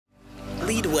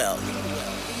Lead Well.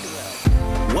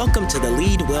 Welcome to the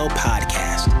Lead Well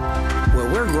podcast, where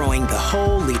we're growing the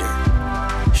whole leader,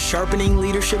 sharpening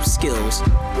leadership skills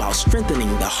while strengthening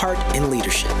the heart in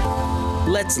leadership.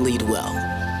 Let's lead well.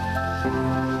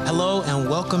 Hello and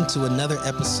welcome to another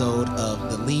episode of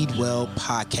the Lead Well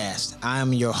podcast.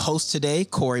 I'm your host today,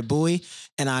 Corey Bowie,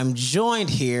 and I'm joined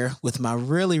here with my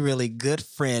really good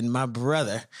friend, my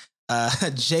brother,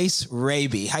 Jace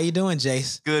Raby. How you doing,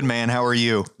 Jace? Good, man. How are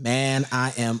you? Man,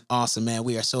 I am awesome, man.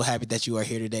 We are so happy that you are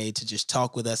here today to just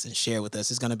talk with us and share with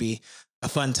us. It's going to be a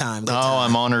fun time.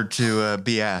 I'm honored to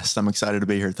be asked. I'm excited to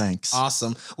be here. Thanks.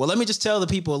 Awesome. Well, let me just tell the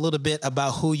people a little bit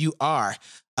about who you are.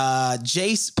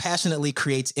 Jace passionately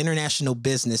creates international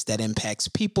business that impacts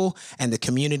people and the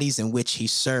communities in which he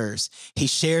serves. He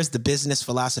shares the business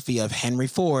philosophy of Henry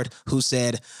Ford, who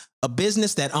said, "A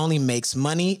business that only makes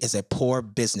money is a poor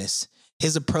business."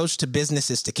 His approach to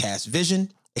business is to cast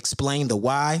vision, explain the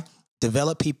why,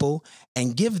 develop people,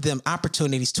 and give them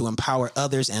opportunities to empower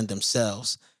others and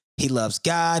themselves. He loves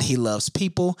God, he loves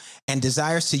people, and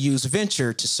desires to use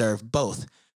venture to serve both.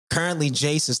 Currently,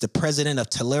 Jace is the president of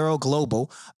Tolero Global,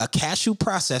 a cashew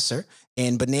processor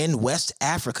in Benin, West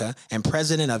Africa, and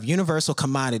president of Universal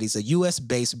Commodities, a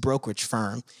U.S.-based brokerage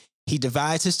firm. He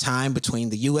divides his time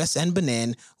between the U.S. and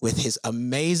Benin with his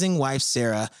amazing wife,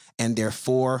 Sarah, and their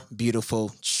 4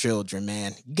 beautiful children,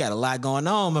 man. You got a lot going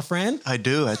on, my friend. I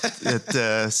do.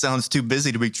 It sounds too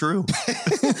busy to be true.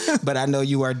 But I know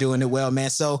you are doing it well, man.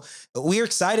 So we're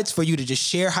excited for you to just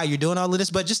share how you're doing all of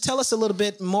this, but just tell us a little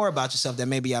bit more about yourself that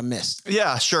maybe I missed.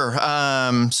 Yeah, sure.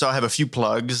 So I have a few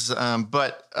plugs,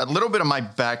 but a little bit of my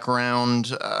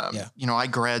background. I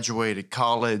graduated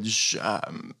college,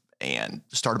 and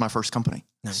started my first company.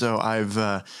 Nice. So I've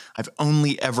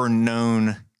only ever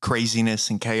known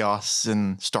craziness and chaos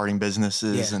and starting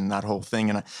businesses and that whole thing.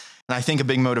 And I think a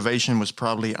big motivation was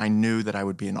probably I knew that I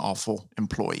would be an awful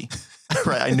employee.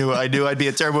 Right? I knew I'd be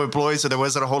a terrible employee, so there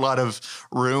wasn't a whole lot of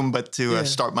room, but to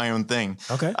start my own thing.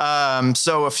 Okay.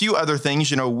 So a few other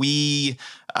things, we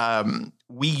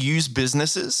use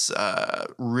businesses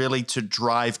really to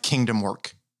drive kingdom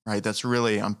work. Right. That's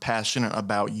really, I'm passionate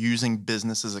about using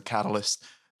business as a catalyst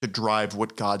to drive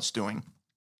what God's doing.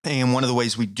 And one of the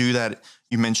ways we do that,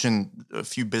 you mentioned a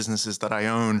few businesses that I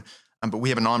own, but we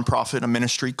have a nonprofit, a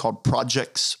ministry called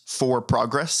Projects for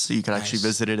Progress. So you can actually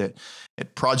visit it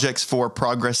at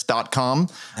projectsforprogress.com.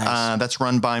 Nice. That's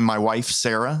run by my wife,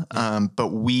 Sarah. But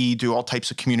we do all types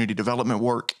of community development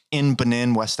work in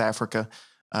Benin, West Africa.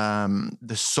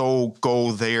 The sole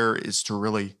goal there is to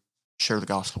really share the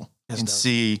gospel. And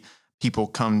see people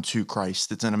come to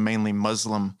Christ. It's in a mainly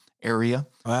Muslim area.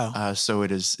 Wow. So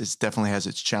it definitely has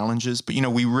its challenges. But,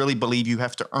 we really believe you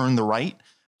have to earn the right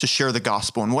to share the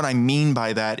gospel. And what I mean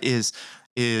by that is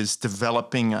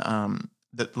developing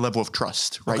the level of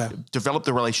trust, right? Okay. Develop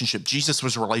the relationship. Jesus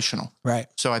was relational. Right.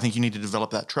 So I think you need to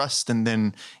develop that trust, and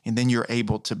then you're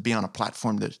able to be on a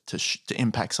platform to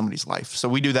impact somebody's life. So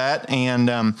we do that. And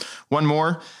one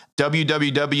more,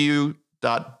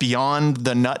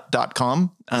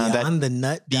 www.beyondthenut.com.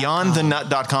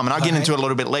 Beyondthenut.com. And I'll get into it a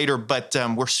little bit later, but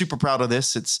we're super proud of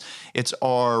this. It's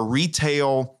our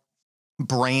retail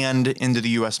brand into the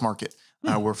U.S. market.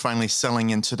 We're finally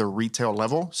selling into the retail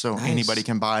level. So anybody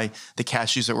can buy the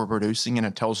cashews that we're producing, and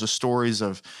it tells the stories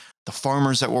of the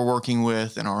farmers that we're working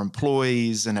with and our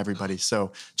employees and everybody.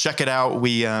 So check it out.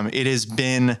 It has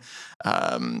been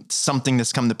something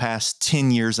that's come to pass 10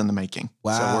 years in the making.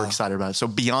 Wow. So we're excited about it. So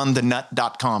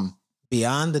beyondthenut.com.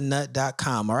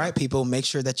 Beyondthenut.com. All right, people, make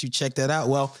sure that you check that out.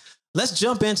 Well, let's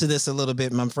jump into this a little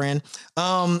bit, my friend.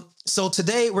 So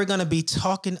today we're going to be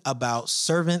talking about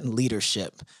servant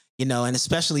leadership. And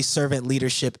especially servant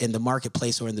leadership in the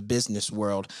marketplace or in the business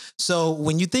world. So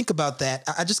when you think about that,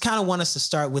 I just kind of want us to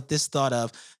start with this thought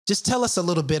of just tell us a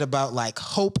little bit about like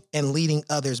hope and leading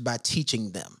others by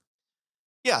teaching them.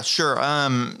 Yeah, sure.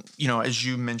 As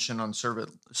you mentioned on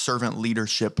servant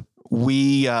leadership,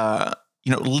 we,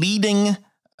 leading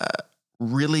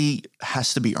really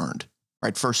has to be earned,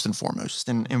 right? First and foremost.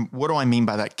 And what do I mean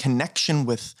by that? Connection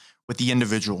with the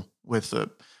individual, with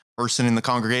the person in the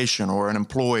congregation or an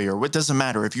employee, or what doesn't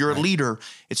matter. If you're a leader,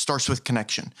 it starts with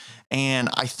connection. And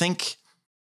I think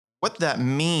what that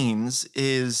means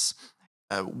is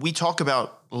we talk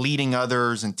about leading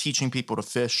others and teaching people to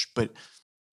fish, but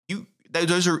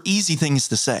those are easy things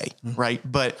to say, right?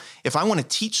 But if I want to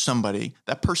teach somebody,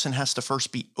 that person has to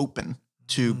first be open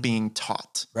to being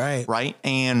taught. Right.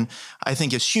 And I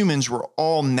think as humans, we're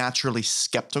all naturally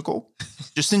skeptical,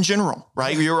 just in general,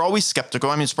 right? You're always skeptical.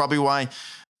 I mean, it's probably why,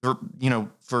 for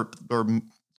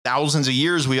thousands of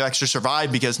years we actually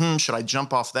survived because, should I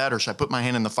jump off that or should I put my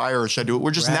hand in the fire or should I do it?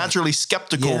 We're just naturally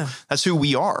skeptical. Yeah. That's who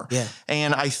we are. Yeah.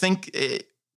 And I think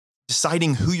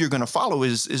deciding who you're going to follow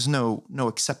is no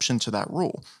exception to that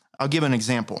rule. I'll give an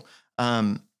example.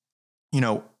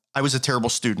 I was a terrible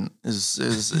student,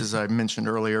 as I mentioned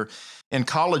earlier, in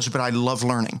college, but I love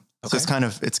learning. Okay. So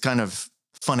it's kind of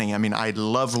funny. I mean, I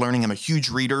love learning. I'm a huge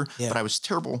reader, but I was a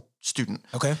terrible student.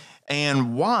 Okay.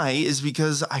 And why is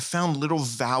because I found little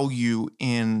value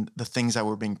in the things that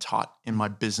were being taught in my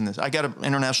business. I got an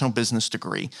international business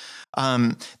degree.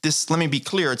 Let me be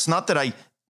clear. It's not that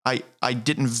I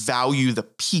didn't value the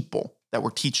people that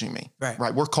were teaching me.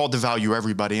 Right. We're called to value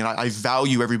everybody, and I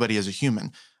value everybody as a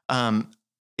human.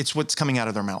 It's what's coming out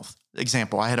of their mouth.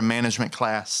 Example, I had a management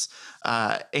class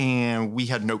and we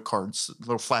had note cards,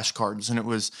 little flashcards, and it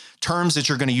was terms that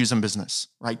you're going to use in business,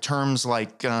 right? Terms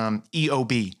like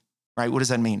EOB, right? What does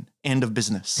that mean? End of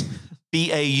business.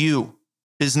 BAU,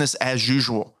 business as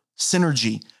usual.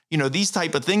 Synergy, these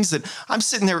type of things that I'm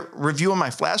sitting there reviewing my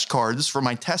flashcards for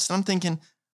my test, and I'm thinking,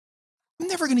 I'm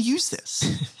never going to use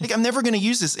this. I'm never going to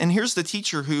use this. And here's the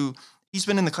teacher who he's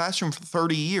been in the classroom for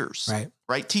 30 years,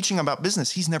 right? Teaching about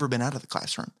business. He's never been out of the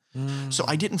classroom. So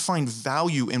I didn't find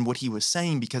value in what he was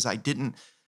saying because I didn't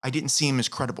see him as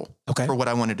credible for what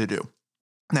I wanted to do.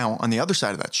 Now, on the other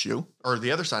side of that shoe, or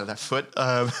the other side of that foot,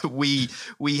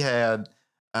 we had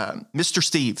Mr.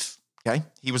 Steve. Okay.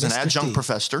 He was an adjunct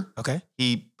professor. Okay.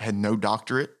 He had no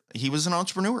doctorate. He was an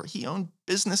entrepreneur. He owned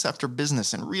business after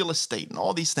business and real estate and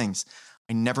all these things.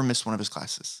 I never missed one of his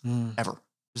classes, ever.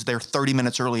 I was there 30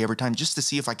 minutes early every time just to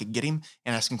see if I could get him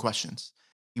and ask him questions.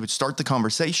 He would start the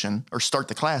conversation or start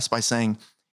the class by saying,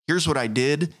 here's what I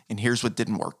did and here's what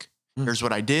didn't work. Here's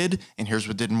what I did and here's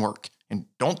what didn't work. And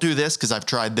don't do this because I've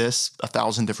tried this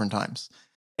 1,000 different times.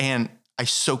 And I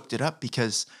soaked it up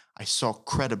because I saw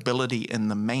credibility in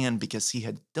the man because he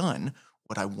had done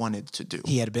what I wanted to do.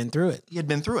 He had been through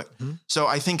it. So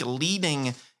I think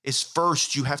leading is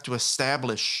first, you have to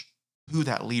establish who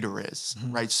that leader is,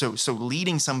 right? So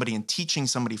leading somebody and teaching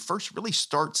somebody first really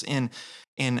starts in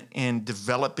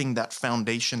developing that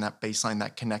foundation, that baseline,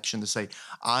 that connection to say,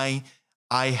 I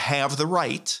have the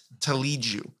right to lead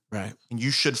you, right? And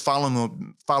you should follow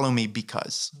me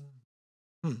because.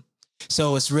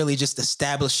 So it's really just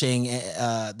establishing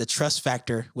the trust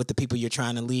factor with the people you're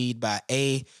trying to lead by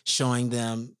A, showing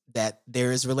them that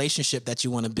there is a relationship that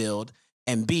you want to build,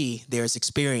 and B, there's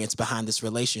experience behind this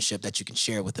relationship that you can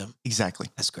share with them. Exactly.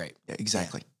 That's great. Yeah,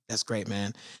 exactly. Yeah, that's great,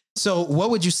 man. So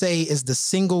what would you say is the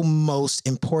single most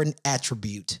important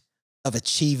attribute of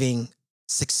achieving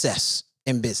success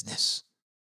in business?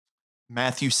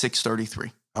 Matthew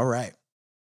 6:33. All right.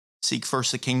 Seek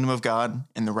first the kingdom of God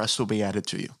and the rest will be added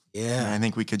to you. Yeah. And I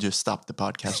think we could just stop the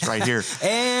podcast right here.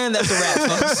 And that's a wrap,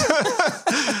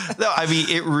 folks. No, I mean,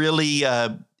 it really,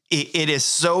 it is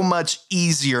so much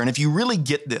easier. And if you really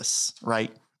get this,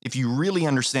 right, if you really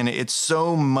understand it, it's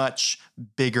so much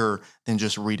bigger than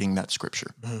just reading that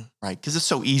scripture, right? Because it's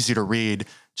so easy to read.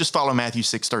 Just follow Matthew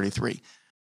 6:33.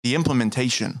 The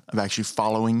implementation of actually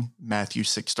following Matthew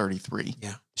 6:33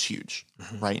 is huge,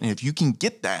 right? And if you can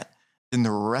get that, then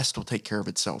the rest will take care of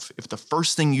itself. If the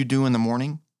first thing you do in the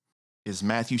morning is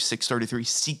Matthew 6:33,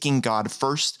 seeking God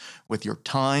first with your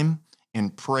time in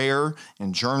prayer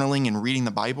and journaling and reading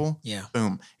the Bible,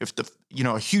 boom. If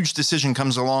a huge decision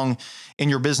comes along in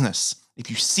your business, if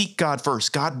you seek God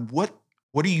first, God, what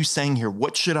are you saying here?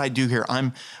 What should I do here?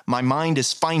 My mind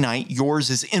is finite. Yours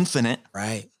is infinite.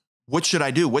 Right. What should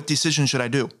I do? What decision should I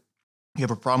do? You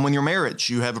have a problem with your marriage.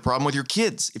 You have a problem with your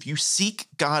kids. If you seek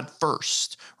God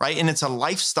first, right? And it's a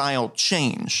lifestyle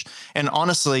change. And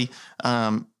honestly,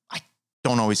 I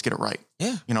don't always get it right.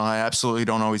 Yeah. I absolutely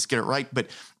don't always get it right. But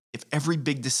if every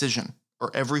big decision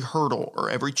or every hurdle or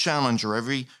every challenge or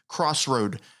every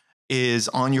crossroad is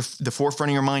on the forefront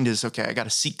of your mind is, okay, I got to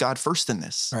seek God first in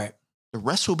this. Right. The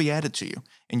rest will be added to you.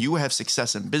 And you will have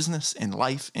success in business, in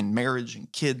life, in marriage, in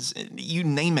kids, you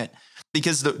name it.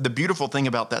 Because the beautiful thing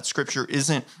about that scripture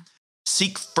isn't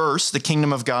seek first the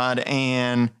kingdom of God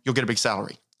and you'll get a big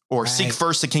salary. Or seek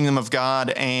first the kingdom of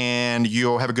God and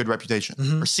you'll have a good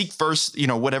reputation. Or seek first,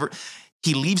 whatever.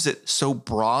 He leaves it so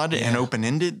broad and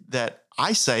open-ended that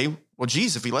I say, well,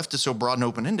 geez, if he left it so broad and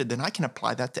open-ended, then I can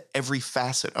apply that to every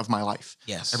facet of my life.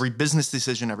 Yes. Every business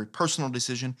decision, every personal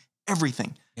decision,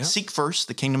 everything. Yep. Seek first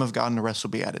the kingdom of God and the rest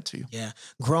will be added to you. Yeah.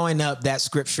 Growing up, that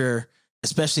scripture,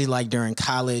 especially like during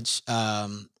college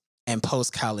and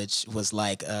post-college, was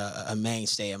like a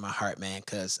mainstay in my heart, man.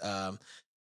 Because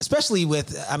especially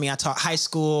I taught high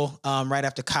school right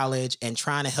after college and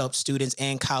trying to help students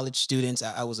and college students.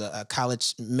 I was a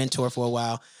college mentor for a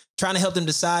while, trying to help them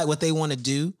decide what they want to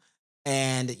do.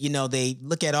 And, you know, they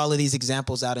look at all of these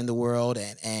examples out in the world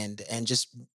and just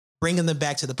bringing them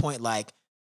back to the point, like,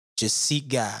 just seek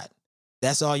God.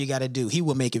 That's all you got to do. He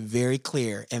will make it very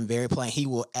clear and very plain. He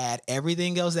will add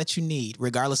everything else that you need,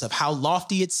 regardless of how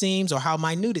lofty it seems or how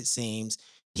minute it seems.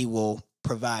 He will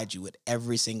provide you with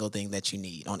every single thing that you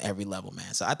need on every level,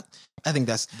 man. So I think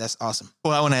that's awesome.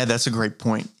 Well, I want to add, that's a great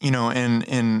point. You know,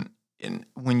 and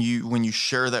when you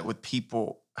share that with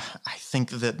people, I think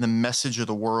that the message of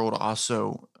the world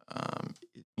also,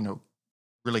 you know,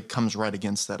 really comes right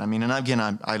against that. I mean, and again,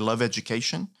 I love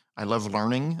education. I love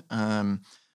learning.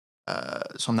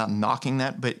 So I'm not knocking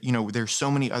that, but you know, there's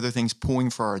so many other things pulling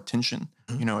for our attention.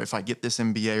 Mhm. You know, if I get this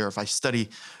MBA or if I study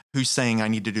who's saying I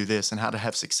need to do this and how to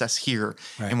have success here.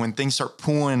 Right. And when things start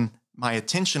pulling my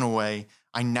attention away,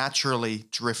 I naturally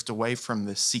drift away from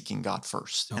this seeking God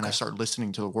first. And I Okay. start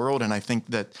listening to the world. And I think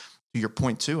that, to your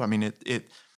point too, I mean, it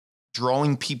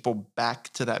drawing people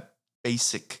back to that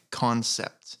basic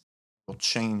concept will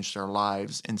change their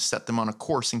lives and set them on a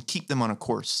course and keep them on a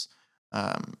course.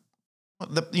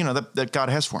 That God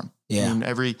has for them. Yeah.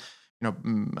 I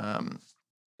mean,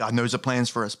 God knows the plans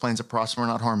for us, plans to prosper and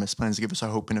not harm us, plans to give us a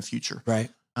hope in a future. Right.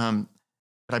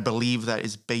 But I believe that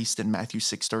is based in Matthew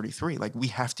 6:33. Like, we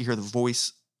have to hear the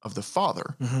voice of the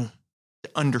Father Mm-hmm. to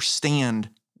understand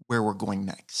where we're going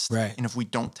next. Right. And if we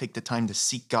don't take the time to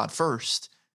seek God first,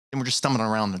 then we're just stumbling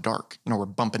around in the dark. You know, we're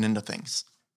bumping into things.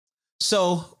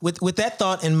 So with that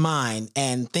thought in mind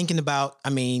and thinking about, I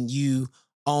mean, you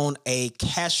own a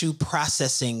cashew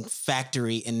processing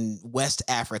factory in West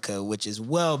Africa, which is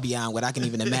well beyond what I can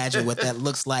even imagine what that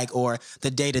looks like or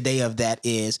the day-to-day of that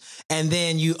is. And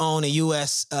then you own a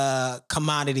U.S.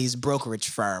 Commodities brokerage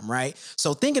firm, right?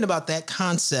 So thinking about that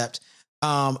concept,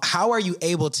 how are you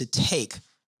able to take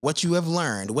what you have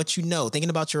learned, what you know, thinking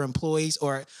about your employees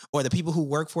or the people who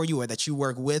work for you or that you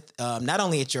work with, not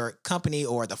only at your company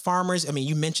or the farmers. I mean,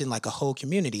 you mentioned like a whole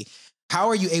community. How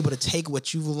are you able to take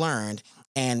what you've learned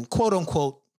and quote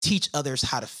unquote teach others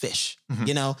how to fish, Mhm.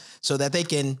 you know, so that they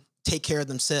can take care of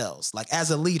themselves? Like, as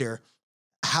a leader,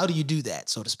 how do you do that,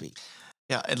 so to speak?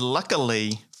 Yeah, and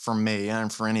luckily for me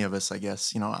and for any of us, I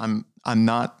guess, you know, I'm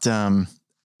not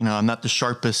I'm not the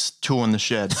sharpest tool in the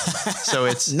shed. So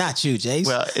it's not you, Jace.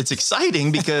 well, it's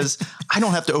exciting because I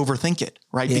don't have to overthink it,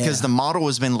 right? Yeah. Because the model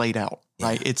has been laid out,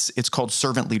 right? Yeah. It's called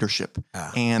servant leadership.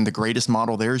 Ah. And the greatest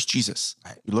model there is Jesus.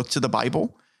 Right. You look to the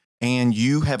Bible and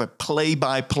you have a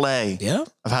play-by-play Yeah.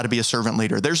 of how to be a servant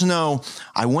leader. There's no,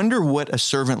 I wonder what a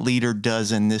servant leader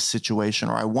does in this situation,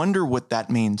 or I wonder what that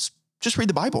means. Just read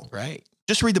the Bible. Right.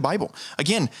 Just read the Bible.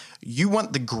 Again, you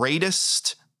want the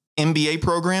greatest MBA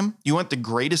program, you want the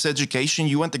greatest education,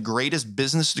 you want the greatest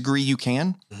business degree you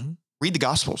can, Mhm. read the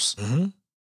Gospels. Mm-hmm.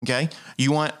 Okay.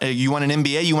 You want an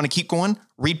MBA, you want to keep going,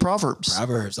 read Proverbs.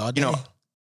 Proverbs all day. You know,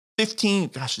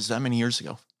 15 years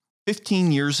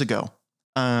ago,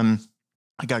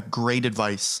 I got great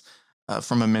advice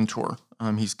from a mentor.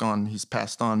 He's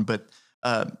passed on, but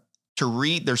to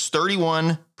read, there's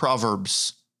 31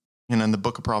 Proverbs, in the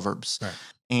book of Proverbs. Right.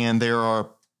 And there are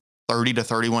 30 to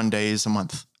 31 days a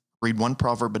month. Read one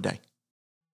proverb a day.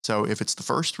 So if it's the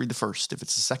first, read the first. If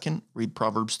it's the second, read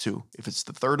Proverbs 2. If it's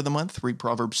the third of the month, read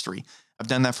Proverbs 3. I've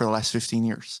done that for the last 15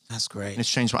 years. That's And great. it's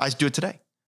changed. I do it today.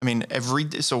 I mean,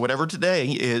 so whatever today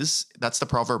is, that's the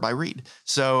proverb I read.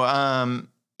 So,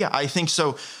 I think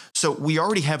so. So we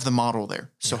already have the model there.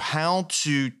 So Yeah. how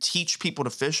to teach people to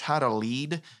fish, how to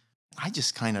lead, I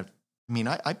just kind of,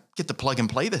 I get to plug and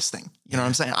play this thing. You know what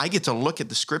I'm saying? I get to look at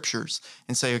the scriptures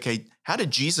and say, okay, how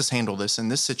did Jesus handle this in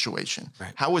this situation?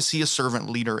 Right. How was he a servant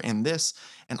leader in this?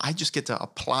 And I just get to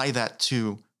apply that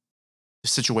to the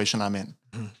situation I'm in.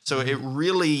 Mhm. So it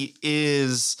really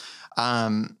is,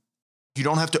 you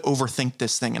don't have to overthink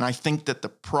this thing. And I think that the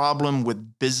problem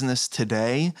with business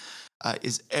today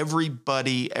is every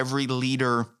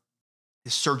leader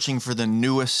is searching for the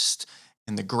newest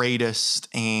and the greatest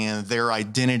and their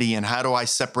identity. And how do I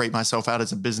separate myself out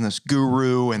as a business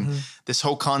guru? And Mhm. this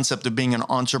whole concept of being an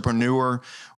entrepreneur,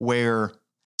 where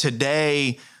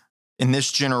today in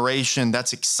this generation,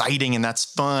 that's exciting and that's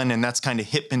fun and that's kind of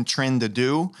hip and trend to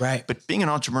do. Right. But being an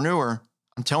entrepreneur,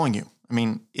 I'm telling you,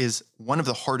 is one of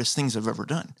the hardest things I've ever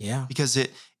done, Yeah. because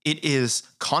it is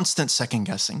constant second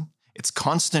guessing. It's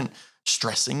constant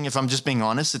stressing. If I'm just being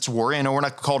honest, it's worry. I know we're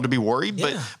not called to be worried,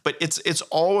 Yeah. but it's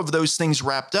all of those things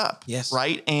wrapped up. Yes.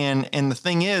 Right. And the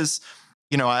thing is,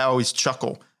 I always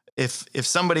chuckle if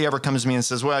somebody ever comes to me and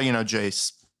says, well,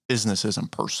 Jace, business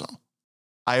isn't personal.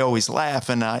 I always laugh.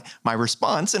 And my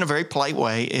response in a very polite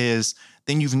way is,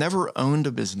 then you've never owned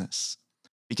a business,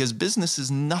 because business is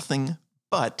nothing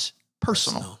but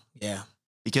personal. Yeah.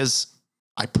 because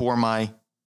I pour my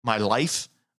life,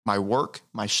 my work,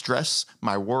 my stress,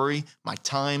 my worry, my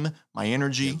time, my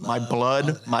energy, my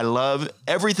blood, my love,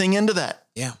 everything into that.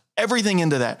 Yeah. Everything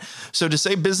into that. So to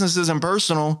say business isn't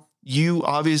personal, you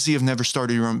obviously have never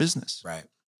started your own business. Right.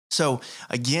 So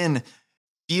again,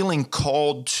 feeling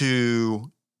called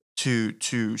to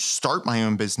start my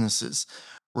own businesses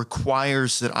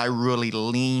requires that I really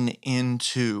lean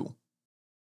into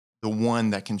the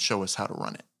one that can show us how to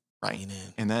run it. Right.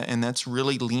 Amen. And that's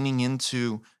really leaning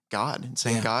into God and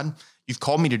saying, Yeah. God, you've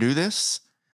called me to do this.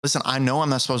 Listen, I know I'm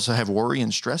not supposed to have worry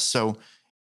and stress. So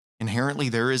inherently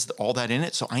there is all that in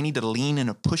it. So I need to lean in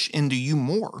and push into you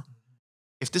more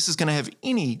if this is going to have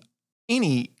any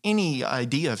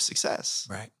idea of success.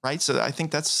 Right. Right. So I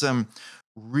think that's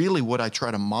really what I try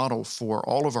to model for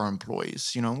all of our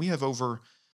employees. You know, we have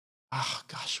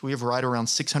we have right around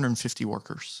 650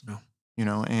 workers, you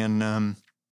know, and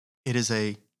it is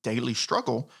a daily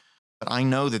struggle, but I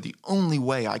know that the only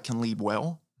way I can lead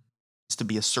well is to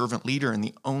be a servant leader. And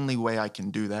the only way I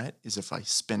can do that is if I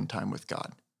spend time with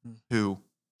God, who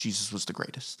Jesus was the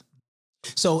greatest.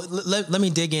 So let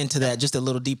me dig into that just a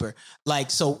little deeper.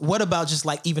 Like, so what about just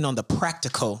like even on the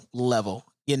practical level,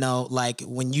 you know, like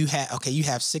when you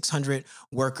have 600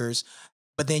 workers,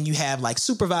 but then you have like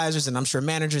supervisors and I'm sure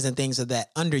managers and things of that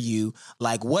under you.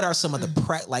 Like, what are some of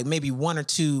the like maybe one or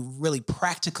two really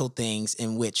practical things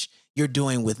in which you're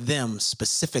doing with them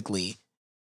specifically?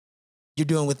 You're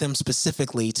doing with them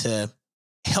specifically to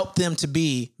help them to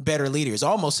be better leaders,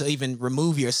 almost to even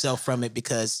remove yourself from it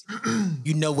because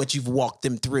you know what you've walked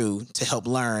them through to help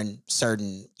learn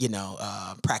certain,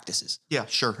 practices. Yeah,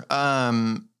 sure.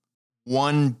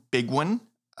 One big one,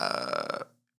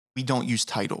 we don't use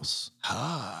titles.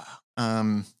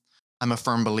 I'm a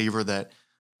firm believer that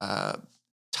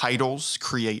titles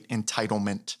create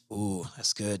entitlement. Ooh,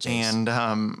 that's good, Jason.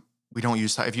 And we don't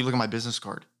use if you look at my business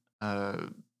card,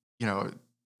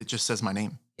 it just says my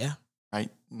name. Yeah. Right.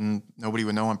 And nobody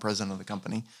would know I'm president of the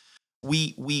company.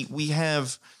 We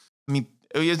have, I mean,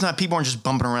 it's not, people aren't just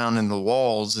bumping around in the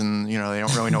walls and, they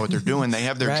don't really know what they're doing. They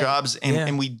have their Right. jobs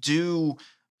and we do,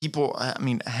 people,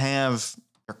 have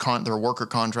their worker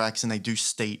contracts and they do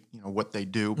state, what they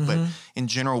do. Mm-hmm. But in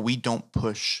general, we don't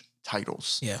push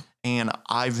titles. Yeah. And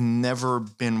I've never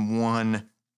been one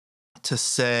to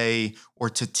say or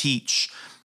to teach,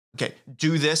 okay,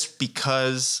 do this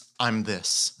because I'm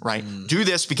this, right? Do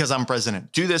this because I'm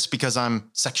president. Do this because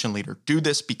I'm section leader. Do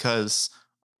this because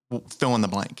fill in the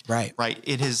blank. Right. Right.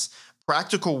 It is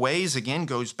practical ways, again,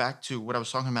 goes back to what I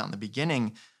was talking about in the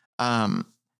beginning. You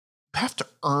have to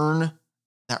earn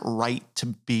that right to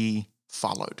be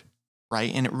followed.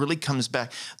 Right. And it really comes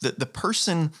back. The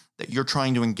person that you're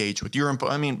trying to engage with,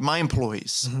 my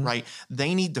employees, Mm-hmm. right?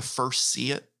 They need to first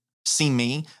see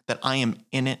me, that I am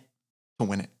in it to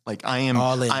win it. Like I am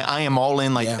all in. I am all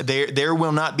in. Like there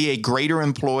will not be a greater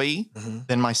employee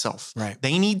than myself. Right.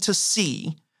 They need to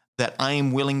see that I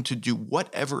am willing to do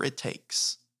whatever it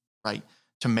takes, right,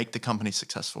 to make the company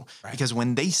successful. Right. Because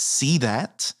when they see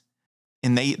that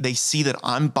and they see that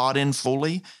I'm bought in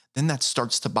fully, then that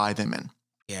starts to buy them in.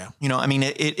 Yeah.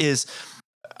 It is,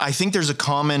 I think there's a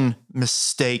common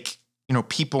mistake,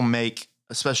 people make,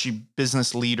 especially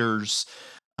business leaders,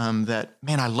 that,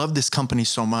 man, I love this company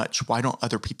so much. Why don't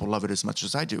other people love it as much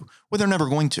as I do? Well, they're never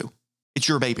going to. It's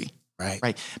your baby.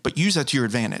 Right. But use that to your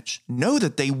advantage. Know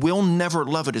that they will never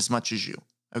love it as much as you.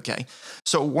 Okay.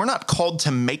 So we're not called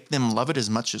to make them love it as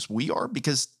much as we are,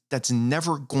 because that's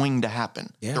never going to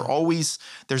happen. Yeah.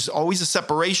 There's always a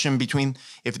separation between,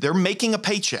 if they're making a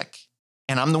paycheck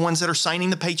and I'm the ones that are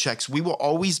signing the paychecks, we will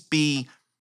always be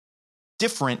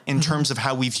different in terms of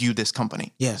how we view this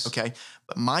company. Yes. Okay.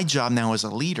 But my job now as a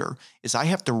leader is I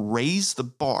have to raise the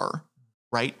bar,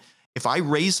 right? If I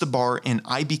raise the bar and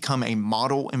I become a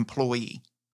model employee,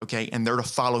 okay, and they're to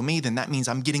follow me, then that means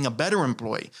I'm getting a better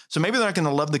employee. So maybe they're not going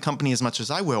to love the company as much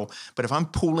as I will, but if I'm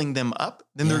pulling them up,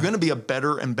 then they're going to be a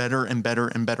better and better and better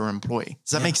and better employee.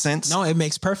 Does that make sense? No, it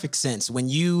makes perfect sense. When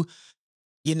you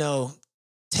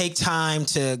take time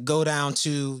to go down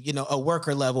to, a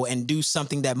worker level and do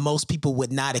something that most people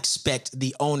would not expect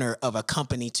the owner of a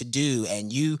company to do.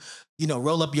 And you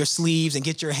roll up your sleeves and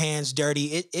get your hands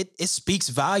dirty. It speaks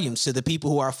volumes to the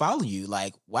people who are following you.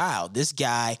 Like, wow, this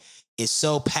guy is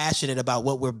so passionate about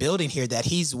what we're building here that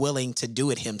he's willing to do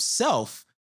it himself.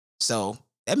 So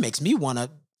that makes me want to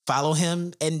follow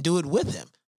him and do it with him.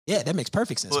 Yeah, that makes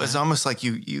perfect sense. Well, it's almost like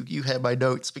you had my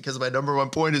notes, because my number one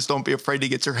point is don't be afraid to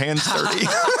get your hands dirty.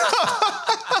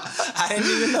 I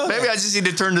didn't even know Maybe that. I just need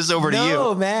to turn this over to you.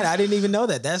 No, man, I didn't even know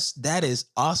that. That is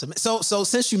awesome. So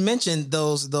since you mentioned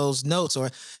those notes,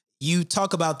 or you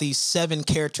talk about these 7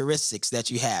 characteristics that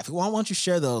you have. Why don't you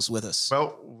share those with us?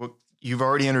 Well, you've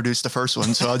already introduced the first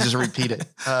one, so I'll just repeat it.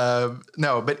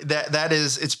 No, but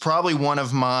it's probably one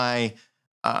of my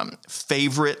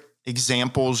favorite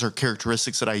examples or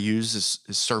characteristics that I use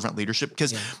is servant leadership.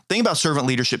 Because the thing about servant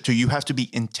leadership too, you have to be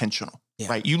intentional,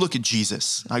 right? You look at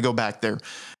Jesus. I go back there.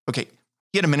 Okay.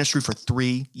 He had a ministry for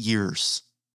 3 years.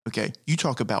 Okay. You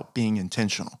talk about being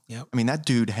intentional. Yep. I mean, that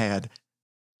dude had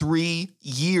 3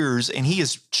 years and he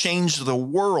has changed the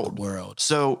world.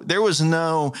 So there was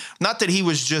not that he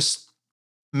was just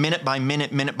minute by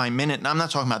minute. And I'm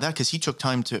not talking about that because he took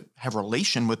time to have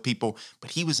relation with people,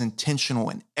 but he was intentional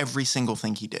in every single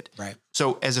thing he did. Right.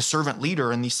 So as a servant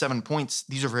leader in these 7 points,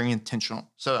 these are very intentional.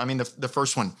 So, I mean, the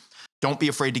first one, don't be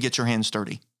afraid to get your hands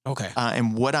dirty. Okay.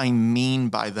 And what I mean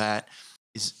by that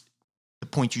is the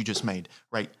point you just made,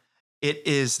 right?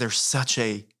 There's such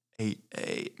a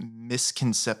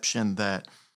misconception that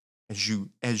as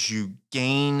you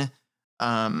gain,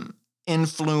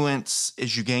 influence,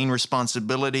 as you gain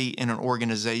responsibility in an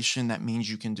organization, that means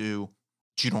you don't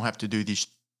have to do these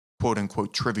quote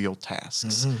unquote trivial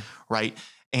tasks, right?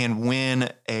 And when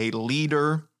a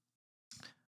leader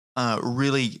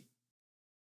really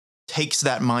takes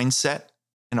that mindset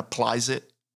and applies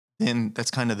it, then that's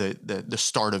kind of the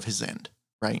start of his end,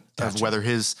 right? Gotcha. Of whether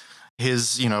his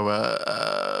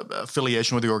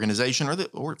affiliation with the organization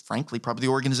or frankly, probably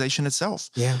the organization itself.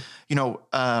 Yeah.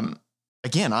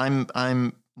 Again,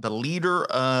 I'm the leader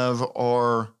of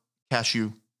our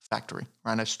cashew factory,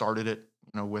 right? I started it,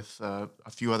 with a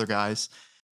few other guys,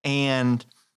 and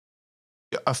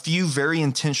a few very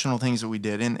intentional things that we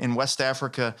did. In West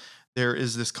Africa, there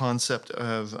is this concept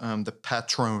of the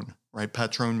patron, right?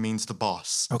 Patron means the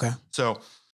boss. Okay. So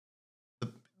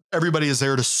everybody is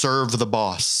there to serve the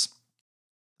boss.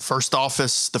 First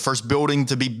office, the first building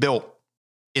to be built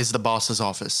is the boss's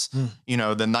office.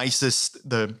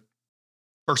 The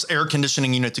first air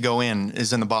conditioning unit to go in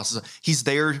is in the boss's. He's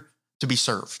there to be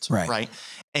served, right?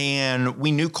 And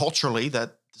we knew culturally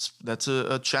that that's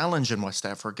a challenge in West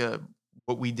Africa.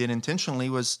 What we did intentionally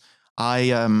was I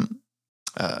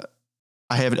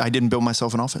didn't build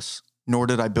myself an office, nor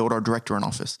did I build our director an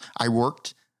office. I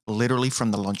worked literally from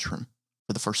the lunchroom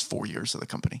for the first 4 years of the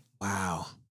company. Wow.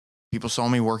 People saw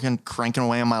me working, cranking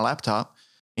away on my laptop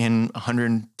in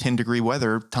 110 degree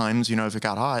weather times, if it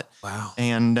got hot. Wow.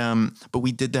 And, but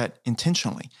we did that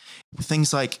intentionally.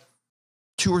 Things like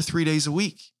 2 or 3 days a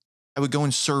week, I would go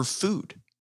and serve food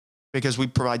because we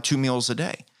provide 2 meals a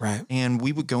day. Right. And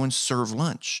we would go and serve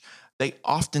lunch.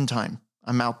 Oftentimes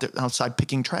I'm outside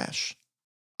picking trash.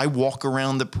 I walk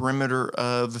around the perimeter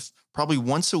of probably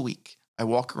once a week. I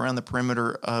walk around the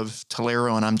perimeter of Tulare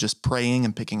and I'm just praying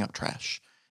and picking up trash.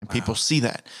 And people see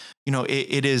that,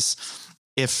 it is,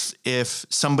 if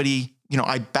somebody,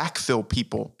 I backfill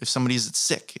people if somebody's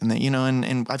sick and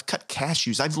and I've cut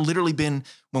cashews. I've literally been,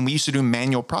 when we used to do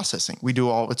manual processing,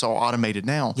 it's all automated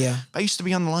now. Yeah. I used to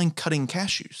be on the line cutting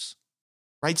cashews.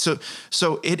 Right. So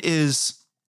it's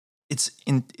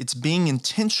being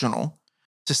intentional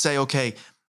to say, okay,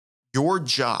 your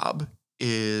job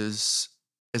is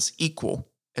as equal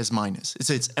as mine is.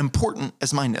 It's important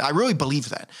as mine is. I really believe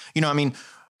that.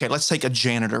 Okay, let's take a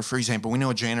janitor, for example. We know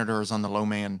a janitor is on the low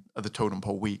man of the totem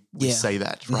pole. We say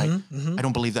that, right? Mm-hmm. I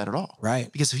don't believe that at all.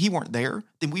 Right. Because if he weren't there,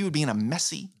 then we would be in a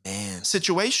messy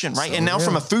situation, right? So and now real.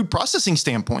 From a food processing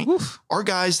standpoint, our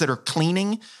guys that are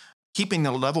cleaning, keeping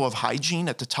the level of hygiene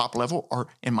at the top level are,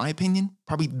 in my opinion,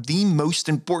 probably the most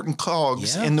important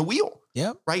cogs in the wheel.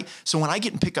 Yep. Right? So when I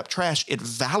get and pick up trash, it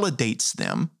validates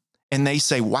them and they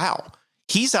say, wow,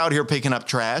 he's out here picking up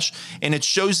trash, and it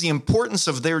shows the importance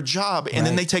of their job, and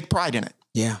then they take pride in it.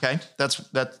 Yeah. Okay. That's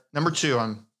number 2.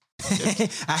 I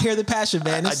hear the passion,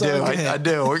 man. I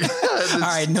do. All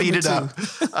right. Speed it 2.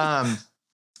 up.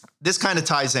 This kind of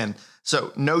ties in.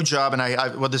 So no job, and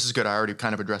well, this is good. I already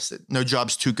kind of addressed it. No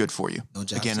job's too good for you. No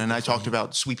job's again, too and good I for talked you.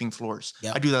 about sweeping floors.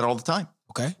 Yep. I do that all the time.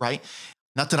 Okay. Right.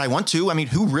 Not that I want to. I mean,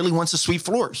 who really wants to sweep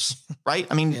floors? Right.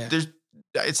 I mean,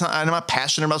 I'm not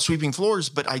passionate about sweeping floors,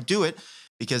 but I do it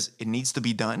because it needs to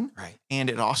be done. Right. And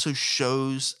it also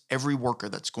shows every worker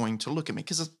that's going to look at me,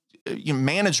 because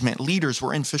management leaders,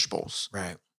 we're in fishbowls.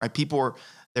 Right. People are,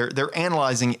 they're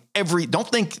analyzing don't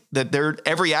think that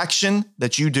every action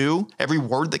that you do, every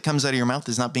word that comes out of your mouth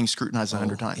is not being scrutinized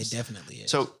 100 times. It definitely is.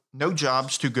 So no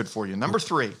job's too good for you. Number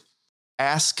 3,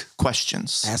 ask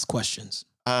questions. Ask questions.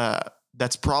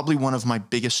 That's probably one of my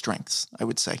biggest strengths, I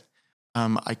would say.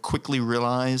 I quickly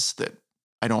realized that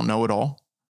I don't know it all.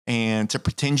 And to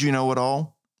pretend you know it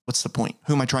all, what's the point?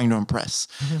 Who am I trying to impress?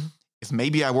 Mm-hmm. If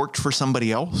maybe I worked for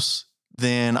somebody else,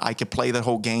 then I could play the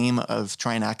whole game of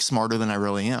trying to act smarter than I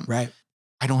really am. Right.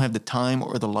 I don't have the time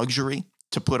or the luxury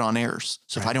to put on airs.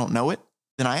 So if I don't know it,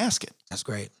 then I ask it. That's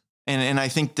great. And I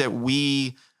think that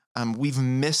we've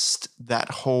missed that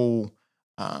whole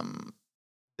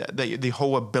the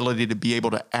whole ability to be able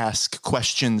to ask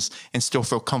questions and still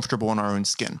feel comfortable in our own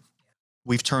skin.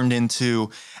 We've turned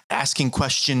into asking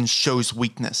questions shows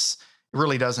weakness. It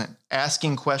really doesn't.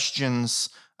 Asking questions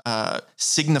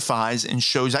signifies and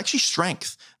shows actually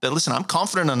strength. That, listen, I'm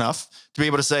confident enough to be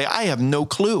able to say, I have no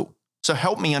clue. So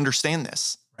help me understand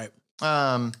this. Right.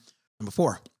 Number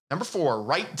four,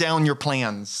 write down your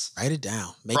plans. Write it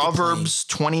down. Make Proverbs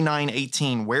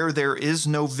 29:18, where there is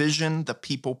no vision, the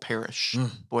people perish.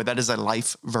 Boy, that is a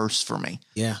life verse for me.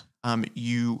 Yeah.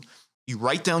 You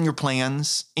write down your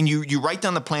plans, and you write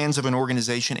down the plans of an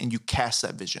organization, and you cast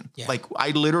that vision. Yeah. Like,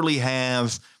 I literally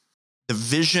have the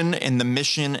vision and the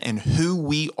mission and who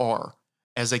we are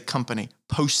as a company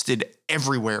posted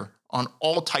everywhere on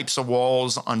all types of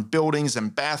walls, on buildings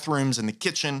and bathrooms and the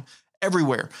kitchen,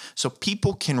 everywhere. So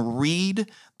people can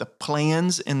read the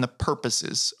plans and the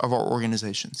purposes of our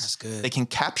organizations. That's good. They can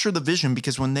capture the vision,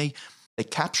 because when they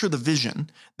capture the vision,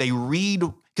 they read,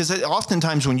 because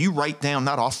oftentimes when you write down,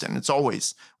 not often, it's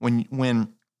always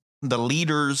when the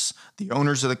leaders, the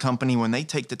owners of the company, when they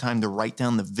take the time to write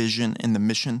down the vision and the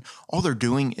mission, all they're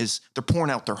doing is they're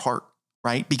pouring out their heart,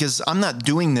 right? Because I'm not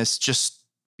doing this just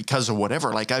because of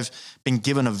whatever. Like, I've been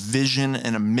given a vision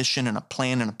and a mission and a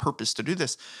plan and a purpose to do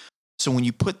this. So when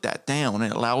you put that down,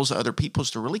 it allows other people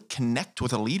to really connect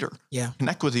with a leader,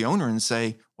 connect with the owner and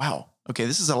say, wow, okay,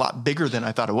 this is a lot bigger than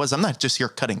I thought it was. I'm not just here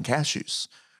cutting cashews,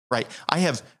 right? I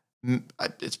have,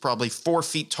 it's probably 4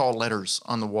 feet tall letters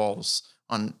on the walls,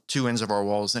 on two ends of our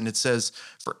walls. And it says,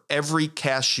 for every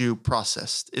cashew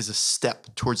processed is a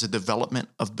step towards the development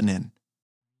of Benin.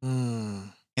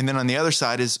 And then on the other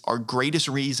side is, our greatest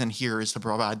reason here is to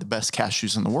provide the best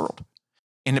cashews in the world.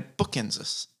 And it bookends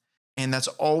us. And that's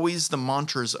always the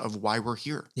mantras of why we're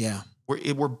here. Yeah.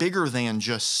 We're bigger than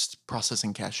just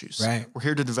processing cashews. Right. We're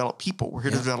here to develop people. We're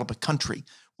here to develop a country.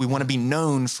 We want to be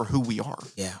known for who we are.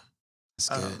 Yeah.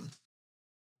 That's good.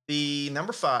 The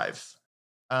number 5,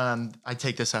 I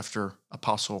take this after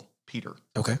Apostle Peter.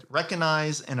 Okay.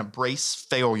 Recognize and embrace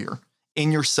failure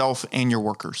in yourself and your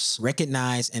workers.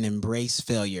 Recognize and embrace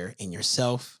failure in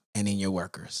yourself and in your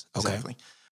workers. Okay. Exactly.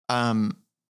 I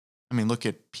mean, look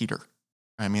at Peter.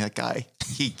 I mean, that guy,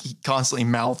 he constantly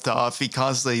mouthed off. He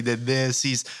constantly did this.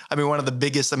 One of the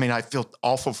biggest, I feel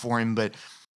awful for him, but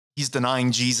he's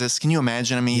denying Jesus. Can you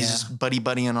imagine? He's just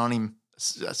buddying on him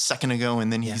a second ago,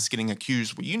 and then he's getting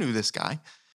accused. Well, you knew this guy.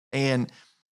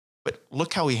 But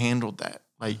look how he handled that.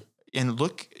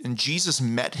 And Jesus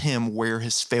met him where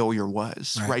his failure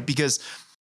was, right? Because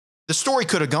the story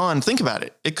could have gone, think about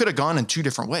it. It could have gone in 2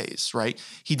 different ways, right?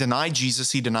 He denied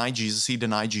Jesus.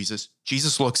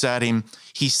 Jesus looks at him.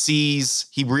 He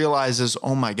realizes,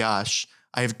 oh my gosh,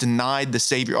 I have denied the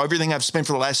Savior. Everything I've spent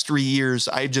for the last 3 years,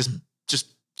 I just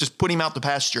put him out to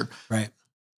pasture. Right.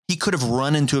 He could have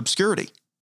run into obscurity,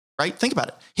 right? Think about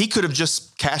it. He could have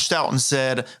just cashed out and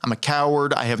said, I'm a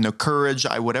coward. I have no courage.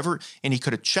 whatever. And he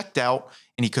could have checked out,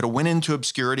 and he could have went into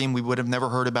obscurity, and we would have never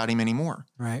heard about him anymore.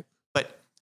 Right. But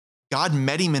God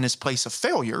met him in his place of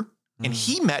failure, and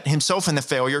he met himself in the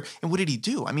failure. And what did he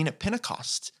do? At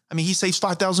Pentecost, he saves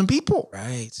 5,000 people.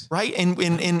 Right.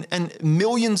 And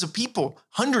millions of people,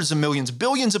 hundreds of millions,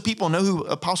 billions of people know who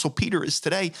Apostle Peter is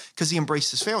today because he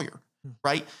embraced his failure.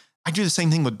 Right. I do the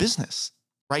same thing with business.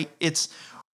 Right.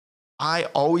 I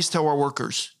always tell our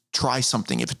workers, try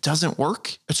something. If it doesn't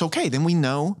work, it's okay. Then we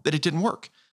know that it didn't work.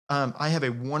 I have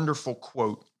a wonderful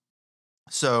quote.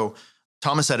 So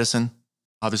Thomas Edison,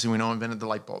 obviously we know, invented the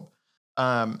light bulb.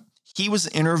 He was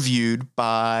interviewed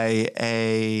by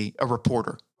a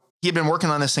reporter. He had been working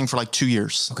on this thing for like 2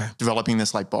 years, developing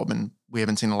this light bulb, and we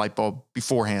haven't seen a light bulb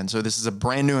beforehand. So this is a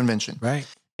brand new invention. Right.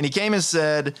 And he came and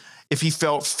said if he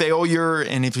felt failure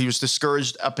and if he was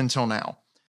discouraged up until now.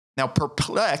 Now,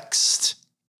 perplexed,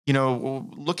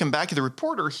 looking back at the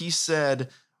reporter, he said,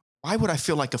 why would I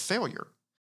feel like a failure?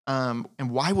 And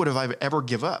why would I ever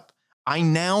give up? I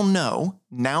now know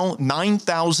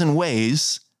 9,000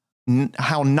 ways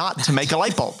how not to make a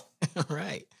light bulb.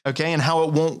 Right. Okay. And how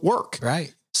it won't work.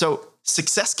 Right. So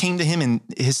success came to him in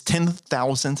his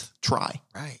 10,000th try.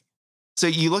 Right. So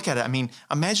you look at it.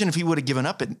 Imagine if he would have given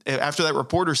up after that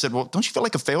reporter said, well, don't you feel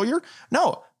like a failure?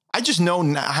 No, I just know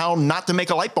how not to make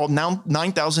a light bulb now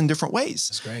 9,000 different ways.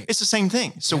 That's great. It's the same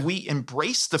thing. So we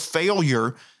embrace the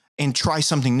failure and try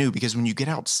something new, because when you get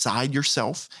outside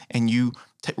yourself and you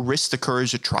risk the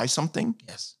courage to try something,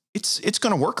 it's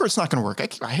going to work or it's not going to work.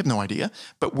 I have no idea,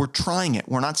 but we're trying it.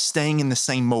 We're not staying in the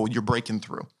same mold. You're breaking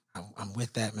through. I'm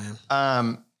with that, man.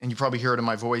 And you probably hear it in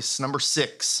my voice. Number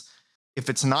 6, if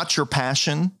it's not your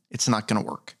passion, it's not going to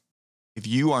work. If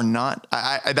you are not,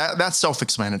 that's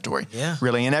self-explanatory,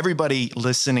 really. And everybody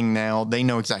listening now, they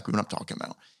know exactly what I'm talking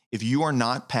about. If you are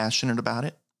not passionate about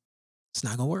it, it's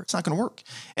not going to work. It's not going to work.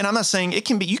 And I'm not saying you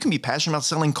can be passionate about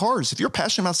selling cars. If you're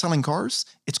passionate about selling cars,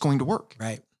 it's going to work.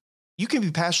 Right. You can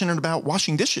be passionate about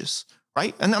washing dishes,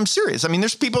 right? And I'm serious. I mean,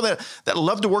 there's people that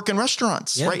love to work in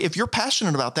restaurants, right? If you're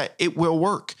passionate about that, it will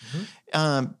work.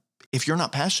 Mm-hmm. If you're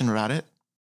not passionate about it,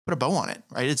 put a bow on it,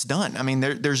 right? It's done. I mean,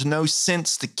 there's no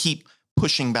sense to keep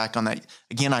pushing back on that.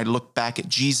 Again, I look back at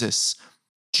Jesus.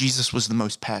 Jesus was the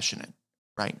most passionate,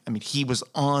 right? I mean, he was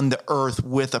on the earth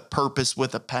with a purpose,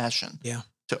 with a passion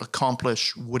to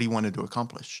accomplish what he wanted to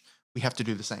accomplish. We have to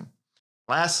do the same.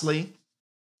 Lastly,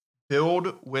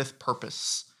 build with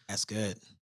purpose. That's good.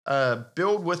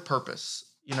 Build with purpose.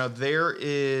 You know, there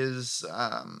is,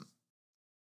 I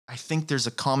think there's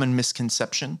a common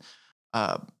misconception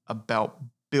about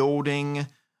building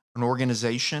an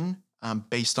organization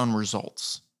based on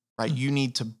results, right? Mm-hmm. You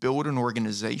need to build an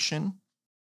organization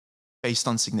based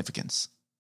on significance,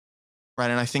 right?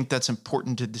 And I think that's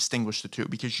important to distinguish the two,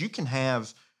 because you can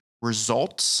have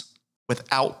results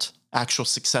without actual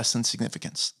success and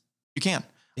significance. You can.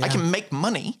 I can make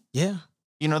money. Yeah.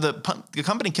 You know, the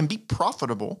company can be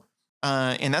profitable,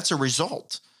 and that's a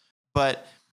result. But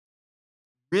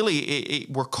really,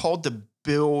 we're called to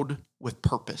build with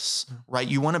purpose, right?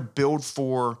 You want to build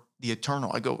for the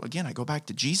eternal. I go back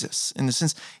to Jesus in the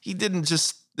sense he didn't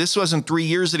this wasn't 3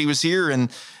 years that he was here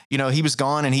and, you know, he was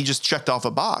gone and he just checked off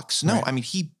a box. No, right. I mean,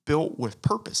 he built with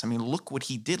purpose. I mean, look what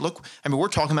he did. We're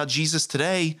talking about Jesus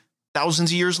today,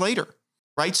 thousands of years later.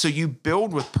 Right? So you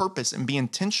build with purpose and be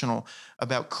intentional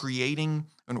about creating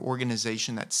an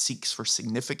organization that seeks for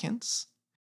significance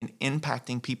and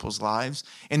impacting people's lives,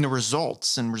 and the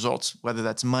results, whether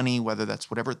that's money, whether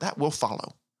that's whatever, that will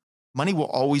follow. Money will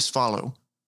always follow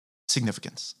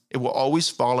significance. It will always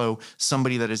follow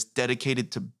somebody that is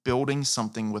dedicated to building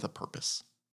something with a purpose.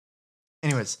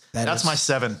 Anyways, that's my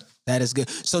 7. That is good.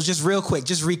 So just real quick,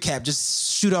 just recap,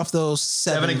 just shoot off those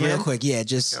 7 again? Real quick. Yeah,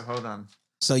 just hold on.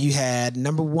 So you had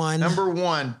number 1. Number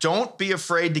 1, don't be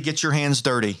afraid to get your hands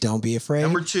dirty. Don't be afraid.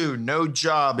 Number 2, no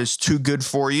job is too good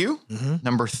for you. Mm-hmm.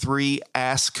 Number 3,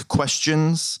 ask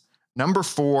questions. Number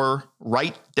 4,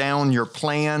 write down your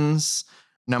plans.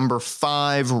 Number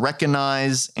 5,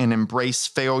 recognize and embrace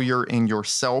failure in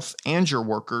yourself and your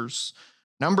workers.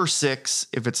 Number 6,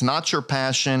 if it's not your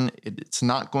passion, it's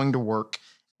not going to work.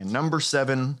 And number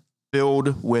 7,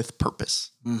 build with purpose.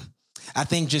 I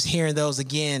think just hearing those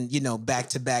again, you know, back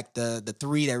to back, the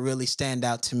 3 that really stand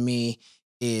out to me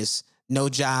is no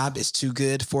job is too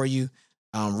good for you.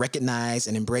 Recognize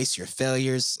and embrace your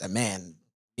failures. Man,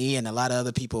 me and a lot of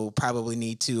other people probably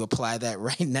need to apply that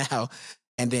right now.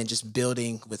 And then just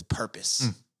building with purpose.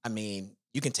 I mean,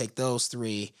 you can take those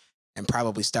 3 and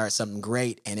probably start something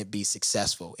great and it be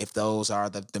successful. If those are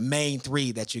the main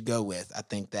 3 that you go with, I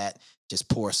think that just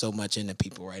pours so much into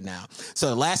people right now. So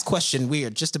the last question, we are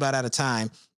just about out of time.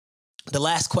 The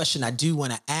last question I do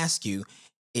want to ask you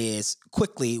is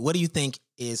quickly, what do you think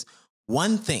is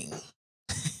one thing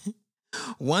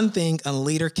a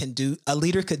leader could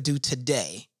do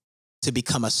today to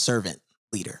become a servant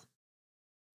leader?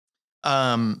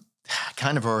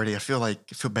 Kind of already. I feel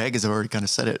bad because I've already kind of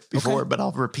said it before, but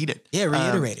I'll repeat it. Yeah,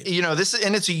 reiterate it. You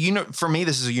know, for me,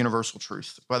 this is a universal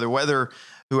truth. Whether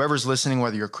whoever's listening,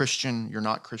 whether you're Christian, you're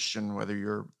not Christian, whether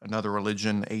you're another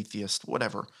religion, atheist,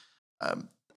 whatever,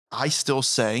 I still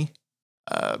say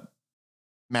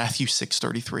Matthew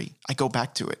 6:33. I go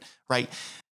back to it, right?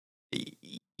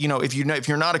 You know, if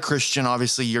you're not a Christian,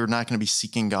 obviously you're not going to be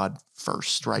seeking God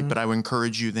first, right? Mm-hmm. But I would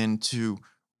encourage you then to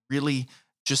really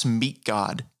just meet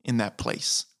God in that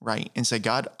place, right? And say,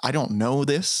 God, I don't know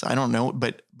this. I don't know,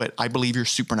 but I believe you're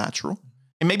supernatural.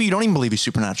 And maybe you don't even believe he's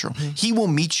supernatural. Mm-hmm. He will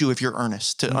meet you if you're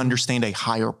earnest to understand a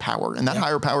higher power. And that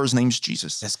higher power's name's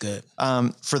Jesus. That's good.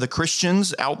 For the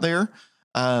Christians out there,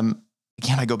 again,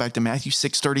 I go back to Matthew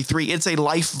 6:33. It's a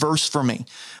life verse for me.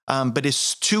 But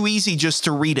it's too easy just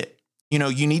to read it. You know,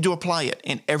 you need to apply it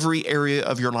in every area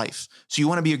of your life. So you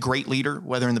want to be a great leader,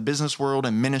 whether in the business world,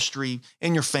 in ministry,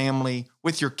 in your family,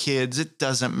 with your kids, it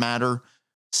doesn't matter.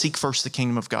 Seek first the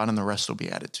kingdom of God and the rest will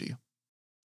be added to you.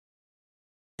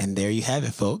 And there you have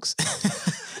it, folks.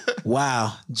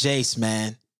 Wow. Jace,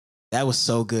 man, that was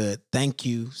so good. Thank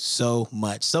you so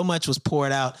much. So much was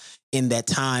poured out in that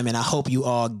time, and I hope you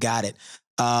all got it.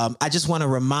 I just want to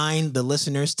remind the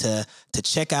listeners to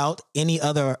check out any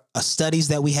other studies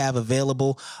that we have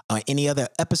available, any other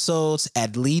episodes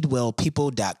at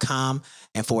leadwellpeople.com.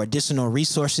 And for additional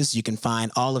resources, you can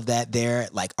find all of that there,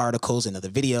 like articles and other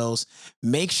videos.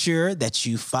 Make sure that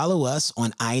you follow us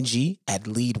on IG at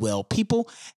leadwellpeople,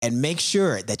 and make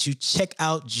sure that you check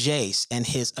out Jace and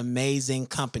his amazing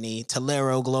company,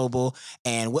 Tolero Global,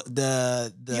 and what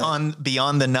the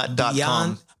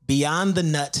beyondthenut.com.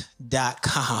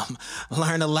 Beyondthenut.com.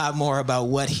 Learn a lot more about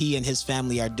what he and his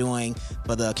family are doing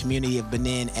for the community of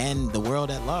Benin and the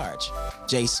world at large.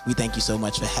 Jace, we thank you so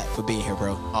much for being here,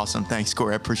 bro. Awesome. Thanks,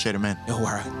 Corey. I appreciate it, man. No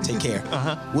worries. Take care.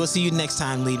 We'll see you next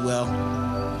time, Lead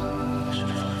Well.